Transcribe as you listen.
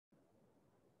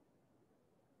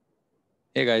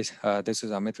Hey guys, this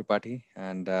is Amit Tripathi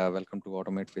and welcome to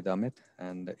Automate with Amit.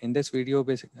 And in this video,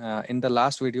 in the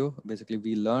last video, basically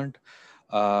we learned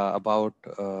about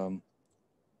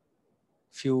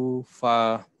few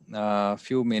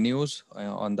menus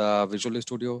on the Visual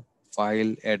Studio: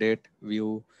 File, Edit,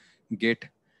 View, Git,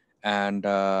 and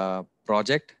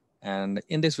Project. And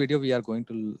in this video, we are going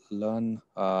to learn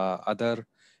other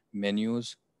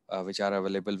menus which are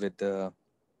available with the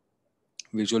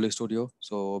Visual Studio.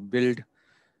 So build.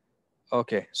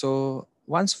 Okay, so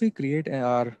once we create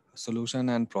our solution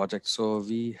and project, so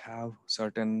we have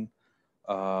certain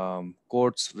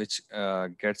codes which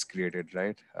gets created,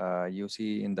 right? You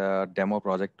see in the demo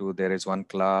project too, there is one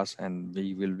class and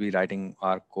we will be writing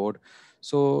our code.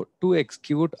 So to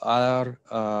execute our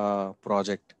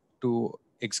project, to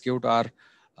execute our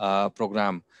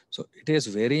program, so it is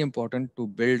very important to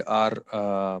build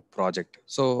our project.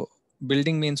 So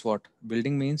building means what?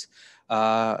 Building means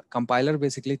compiler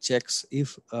basically checks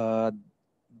if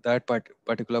that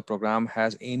particular program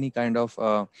has any kind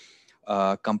of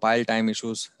compile time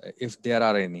issues, if there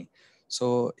are any.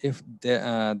 So if there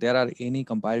are any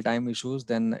compile time issues,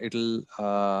 then it'll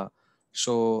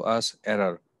show us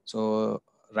error. So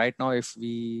right now, if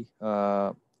we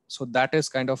so that is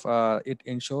kind of it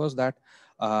ensures that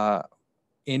uh,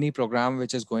 any program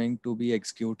which is going to be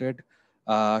executed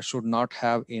should not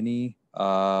have any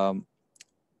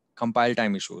compile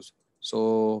time issues.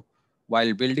 So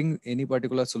while building any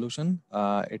particular solution,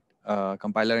 it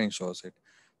compiler ensures it.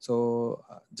 So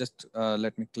just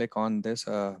let me click on this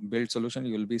build solution.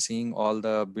 You will be seeing all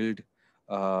the build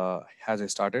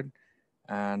has started,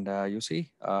 and you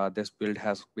see this build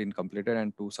has been completed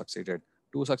and two succeeded.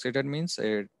 Two succeeded means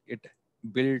it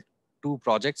built two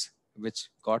projects which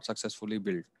got successfully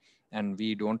built, and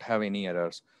we don't have any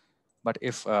errors. But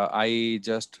if I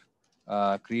just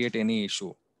create any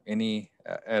issue, any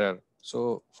error,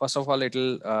 so first of all,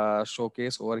 it'll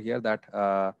showcase over here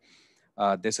that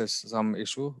this is some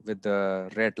issue with the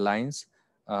red lines.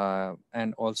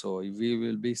 And also we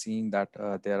will be seeing that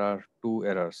there are two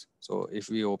errors. So if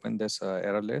we open this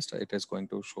error list, it is going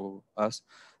to show us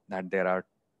that there are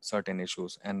certain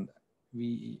issues. And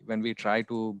when we try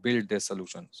to build this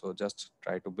solution, so just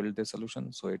try to build this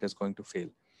solution, so it is going to fail,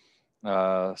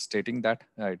 stating that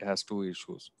it has two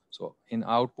issues. So in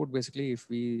output, basically, if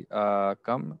we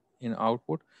come in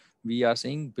output, we are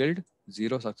seeing build,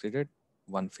 0 succeeded,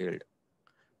 1 failed.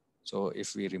 So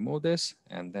if we remove this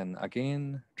and then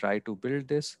again try to build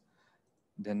this,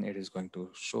 then it is going to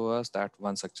show us that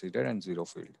 1 succeeded and 0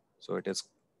 failed. So it is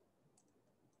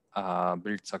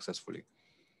built successfully.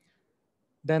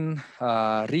 Then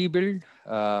rebuild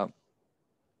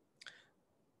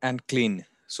and clean.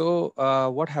 So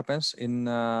what happens in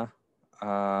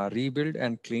rebuild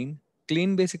and clean?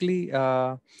 Clean basically,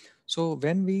 so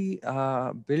when we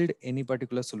build any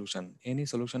particular solution, any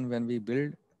solution, when we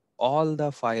build, all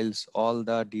the files, all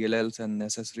the DLLs and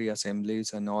necessary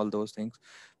assemblies and all those things,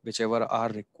 whichever are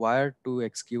required to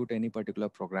execute any particular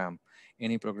program,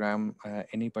 it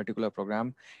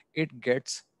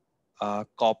gets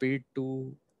copied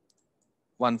to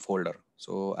one folder.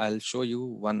 So I'll show you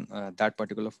one that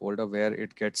particular folder where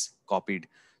it gets copied.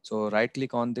 So right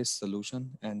click on this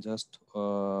solution and just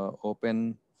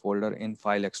open folder in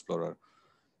File Explorer.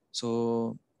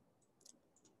 So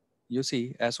you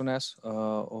see, as soon as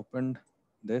opened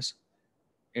this,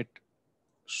 it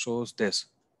shows this.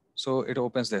 So it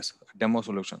opens this demo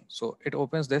solution. So it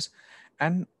opens this,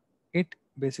 and it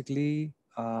basically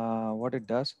what it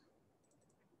does,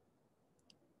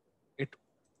 it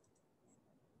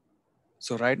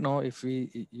so right now if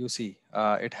you see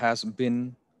it has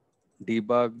been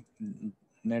debug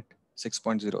net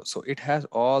 6.0. So it has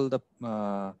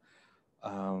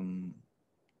um,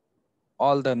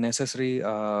 all the necessary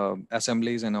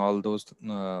assemblies and all those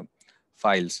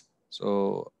files.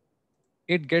 So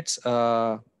it gets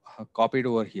copied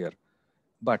over here.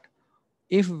 But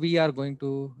if we are going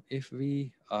to, if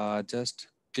we just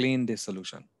clean this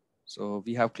solution, so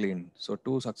we have cleaned, so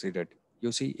two succeeded.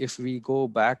 You see, if we go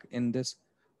back in this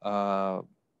uh,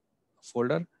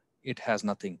 folder, it has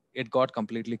nothing. It got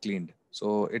completely cleaned.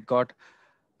 So it got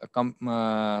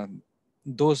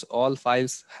those all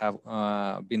files have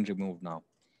been removed now.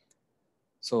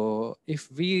 So if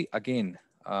we again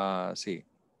see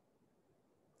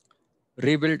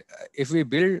rebuild, if we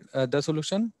build the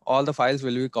solution, all the files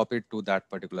will be copied to that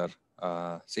particular.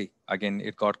 See, again,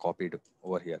 it got copied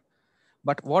over here.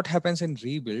 But what happens in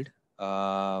rebuild?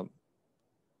 Uh,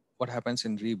 what happens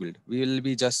in rebuild? We will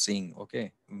be just seeing.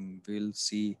 Okay, we'll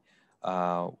see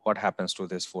what happens to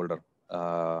this folder.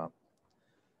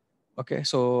 Okay,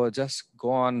 so just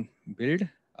go on build.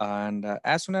 And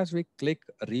as soon as we click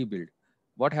rebuild,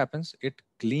 what happens? It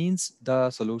cleans the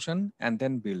solution and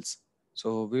then builds.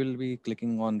 So we will be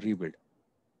clicking on rebuild.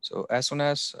 So as soon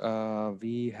as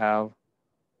we have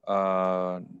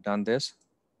done this,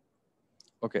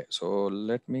 okay, so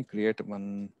let me create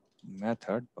one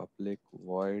method, public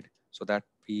void, so that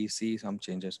we see some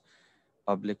changes.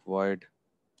 Public void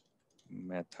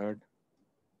method.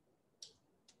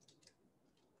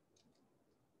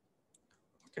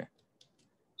 Okay,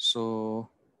 so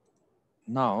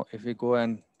now if we go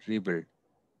and rebuild,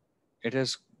 it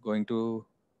is going to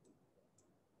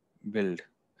build.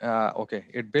 Okay,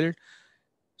 it built.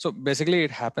 So basically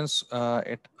it happens,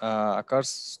 it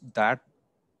occurs that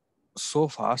so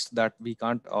fast that we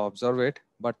can't observe it.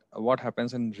 But what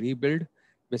happens in rebuild,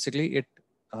 basically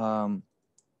um,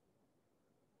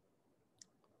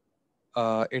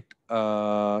 it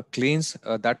cleans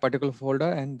that particular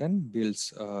folder and then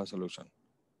builds a solution.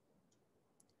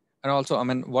 And also, I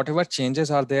mean, whatever changes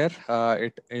are there,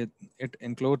 it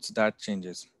includes that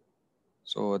changes.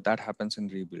 So that happens in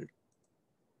rebuild.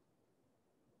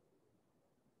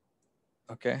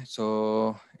 Okay,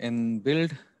 so in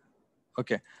build,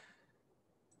 okay.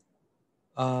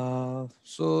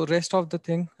 So rest of the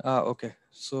thing, okay.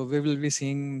 So we will be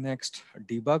seeing next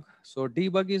debug. So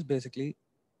debug is basically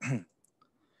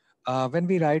when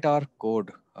we write our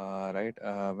code, right?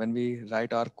 When we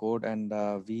write our code and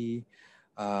uh, we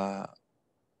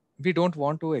don't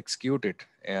want to execute it,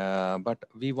 but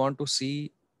we want to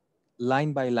see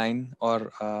line by line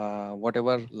or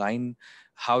whatever line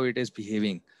how it is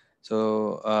behaving.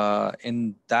 So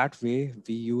in that way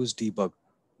we use debug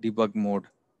mode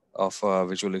of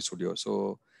Visual Studio.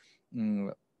 So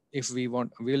if we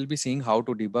want, we'll be seeing how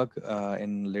to debug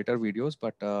in later videos,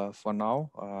 but for now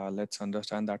let's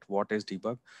understand that what is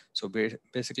debug. So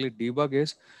basically debug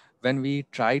is when we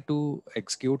try to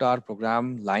execute our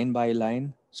program line by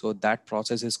line, so that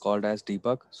process is called as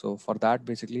debug. So for that,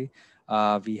 basically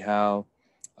we have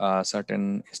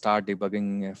certain start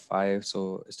debugging F5,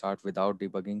 so start without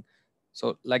debugging.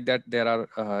 So like that, there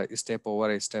are step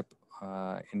over a step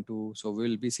into. So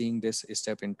we'll be seeing this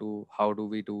step into how do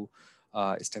we do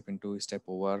step into step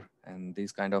over and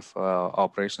these kind of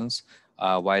operations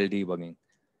while debugging.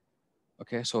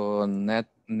 Okay, so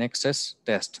next is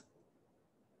test.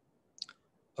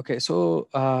 Okay, so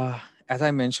as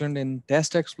I mentioned in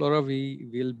Test Explorer, we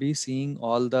will be seeing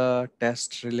all the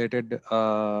test related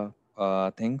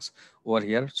things over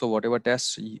here. So whatever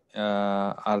tests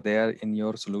are there in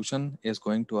your solution is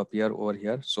going to appear over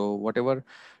here. So whatever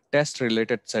test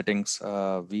related settings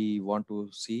we want to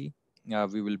see,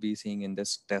 we will be seeing in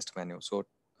this test menu. So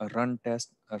run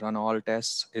test, run all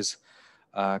tests is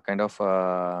kind of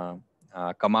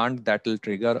command that will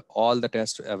trigger all the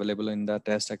tests available in the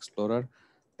Test Explorer.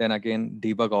 Then again,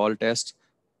 debug all tests.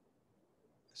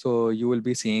 So you will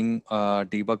be seeing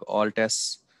debug all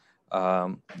tests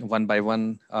one by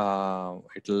one.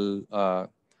 It will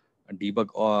debug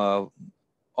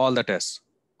all the tests.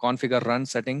 Configure run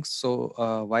settings. So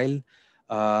while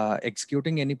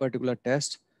executing any particular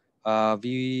test,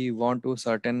 we want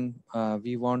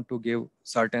to give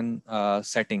certain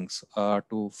settings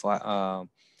to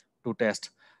test,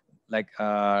 like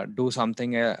do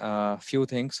something few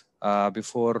things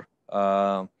before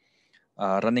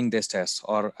running this test,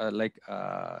 or uh,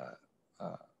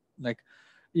 like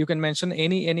you can mention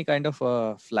any kind of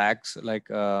flags, like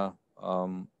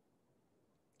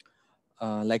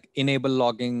enable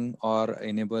logging or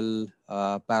enable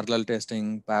parallel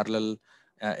testing, parallel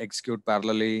execute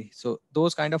parallelly. So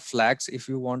those kind of flags if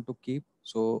you want to keep,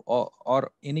 so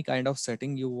or any kind of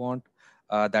setting you want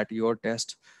that your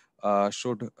test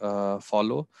should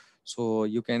follow. So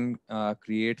you can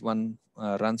create one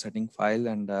run setting file,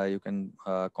 and you can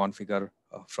configure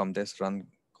from this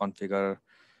configure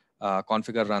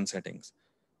run settings.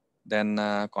 Then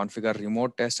configure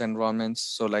remote test environments.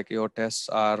 So like your tests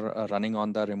are running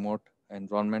on the remote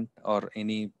environment or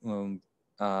any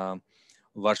uh,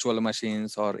 virtual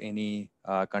machines or any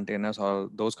containers or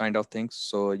those kind of things.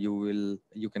 So you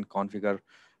can configure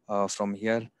from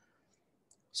here.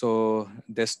 So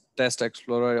this test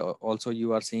explorer also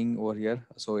you are seeing over here.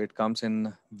 So it comes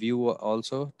in view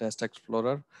also, test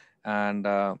explorer, and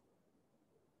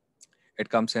it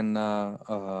comes in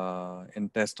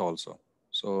test also.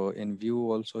 So in view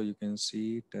also you can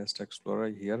see test explorer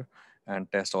here,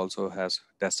 and test also has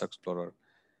test explorer.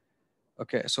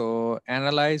 Okay, so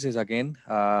analyze is again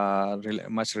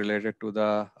much related to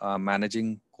the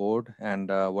managing code and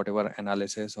whatever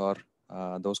analysis or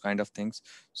those kind of things.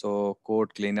 So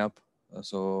code cleanup,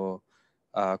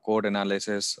 code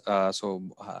analysis.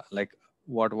 Like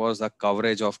what was the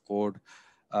coverage of code,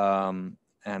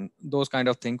 and those kind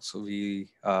of things we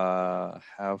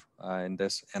have in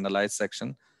this analyze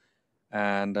section.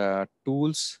 And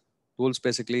tools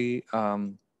basically,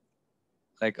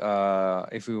 like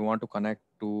if we want to connect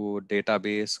to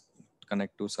database,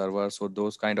 connect to server, so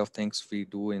those kind of things we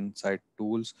do inside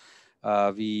tools.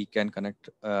 We can connect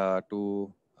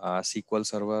to SQL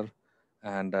server,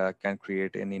 and can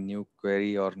create any new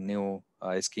query or new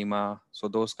schema. So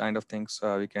those kind of things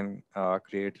we can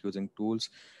create using tools.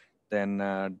 Then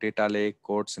data lake,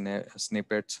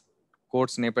 snippets. Code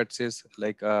snippets is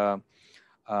like uh,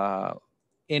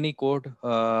 any code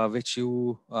which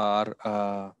you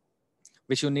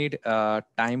need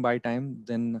time by time,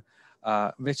 then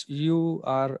which you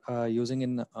are using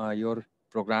in your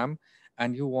program,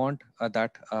 and you want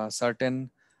that certain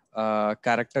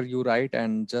character you write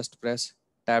and just press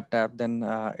tab, then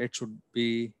it should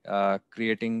be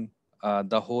creating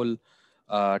the whole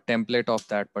template of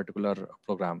that particular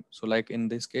program. So like in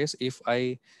this case, if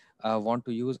I want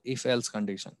to use if else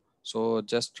condition, so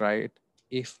just write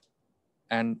if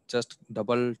and just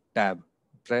double tab,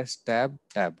 press tab.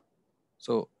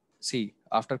 So see,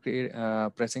 after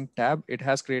pressing tab, it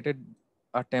has created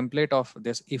a template of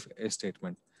this if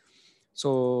statement.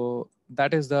 So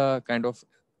that is the kind of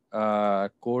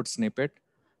code snippet.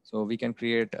 So we can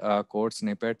create code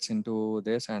snippets into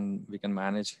this, and we can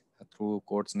manage through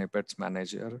code snippets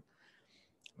manager.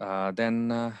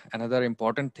 Then another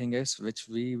important thing is, which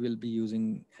we will be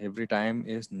using every time,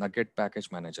 is Nugget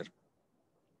Package Manager.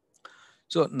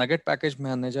 So Nugget Package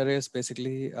Manager is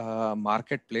basically a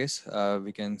marketplace,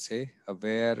 we can say,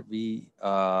 where we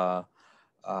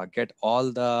get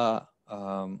all the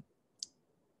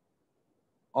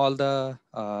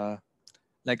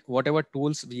like whatever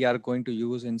tools we are going to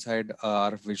use inside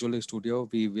our Visual Studio.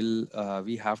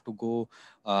 We have to go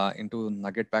into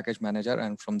Nugget Package Manager,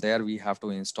 and from there we have to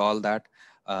install that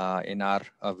in our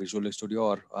Visual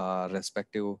Studio or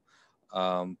respective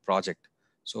project.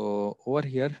 So over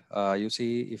here, you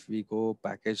see, if we go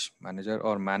package manager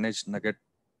or manage Nugget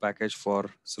package for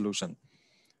solution,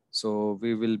 so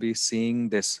we will be seeing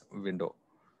this window.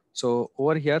 So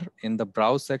over here in the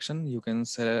browse section, you can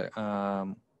say,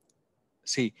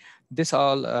 see these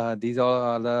all are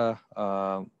the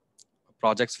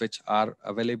projects which are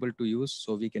available to use.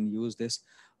 So we can use this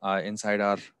inside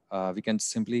our, we can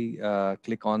simply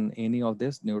click on any of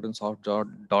this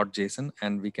newtonsoft.json,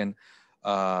 and we can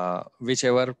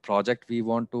whichever project we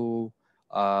want to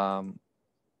um,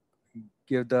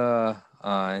 give the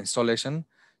installation.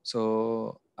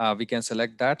 So we can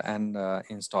select that and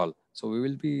install. So we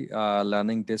will be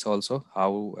learning this also,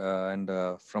 how and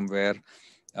from where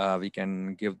we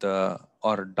can give the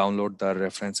or download the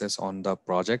references on the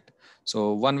project.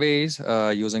 So one way is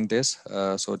using this.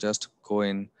 So just go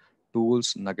in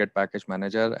tools, Nugget Package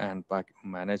Manager, and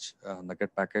manage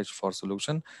Nugget Package for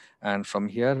solution. And from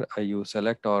here you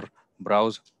select or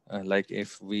browse, like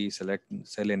if we select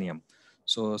Selenium.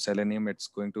 So Selenium, it's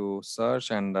going to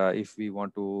search, and if we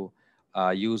want to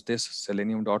use this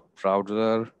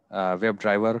Selenium.browser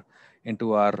WebDriver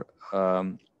into our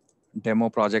demo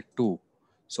project 2.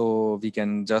 So we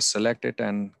can just select it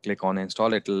and click on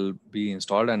install. It will be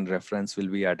installed, and reference will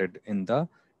be added in the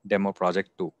demo project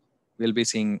 2. We'll be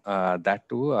seeing that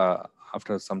too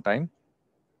after some time.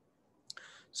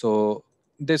 So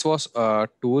this was a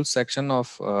tools section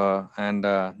of, and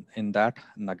in that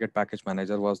Nugget Package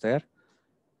Manager was there.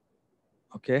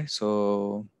 Okay,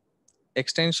 so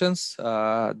extensions,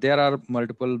 there are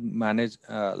multiple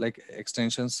like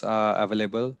extensions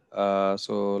available.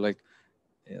 So like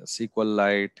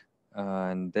SQLite,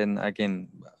 and then again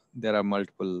there are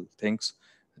multiple things.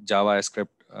 JavaScript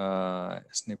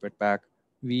snippet pack.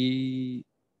 We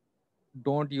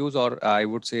don't use, or I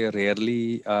would say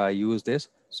rarely use this.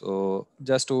 So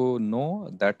just to know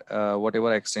that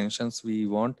whatever extensions we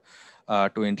want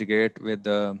to integrate with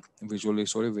the Visual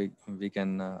Studio, we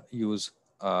can use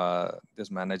this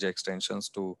manage extensions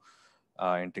to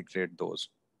integrate those.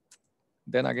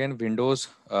 Then again, Windows.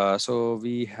 So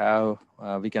we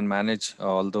can manage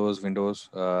all those windows,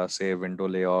 say window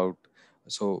layout.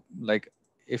 So like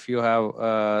if you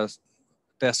have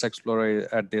Test Explorer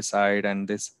at this side, and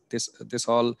this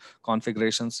all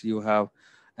configurations you have,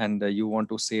 and you want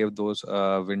to save those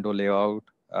window layout.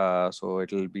 So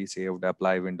it will be saved,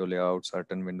 apply window layout,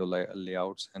 certain window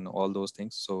layouts, and all those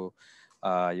things. So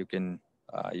you can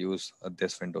use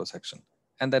this window section.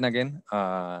 And then again,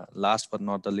 last but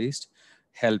not the least,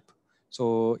 help.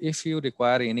 So if you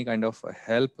require any kind of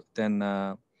help, then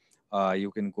you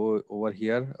can go over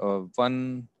here.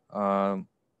 One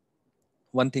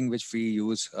one thing which we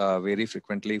use very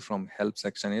frequently from help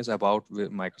section is about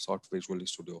Microsoft Visual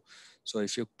Studio. So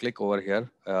if you click over here,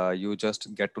 you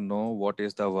just get to know what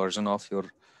is the version of your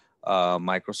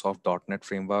Microsoft .NET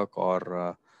framework,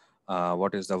 or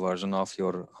what is the version of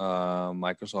your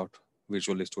Microsoft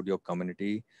Visual Studio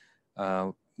Community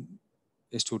uh,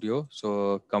 Studio.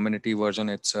 So community version,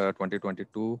 it's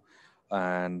 2022,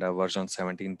 and version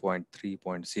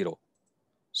 17.3.0.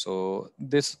 So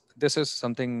this is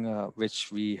something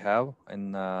which we have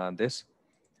in this.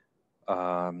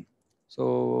 Um,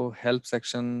 so help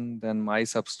section, then my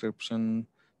subscription.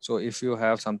 So if you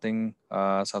have something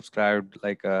subscribed,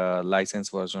 like a license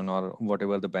version or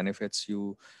whatever the benefits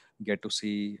you get to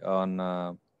see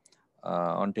on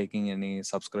taking any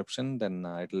subscription, then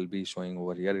it will be showing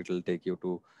over here. It will take you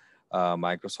to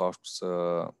Microsoft's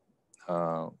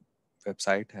uh,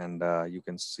 website, and you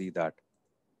can see that.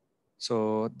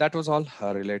 So that was all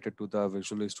related to the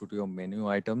Visual Studio menu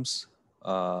items.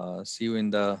 See you in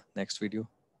the next video.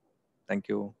 Thank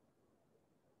you.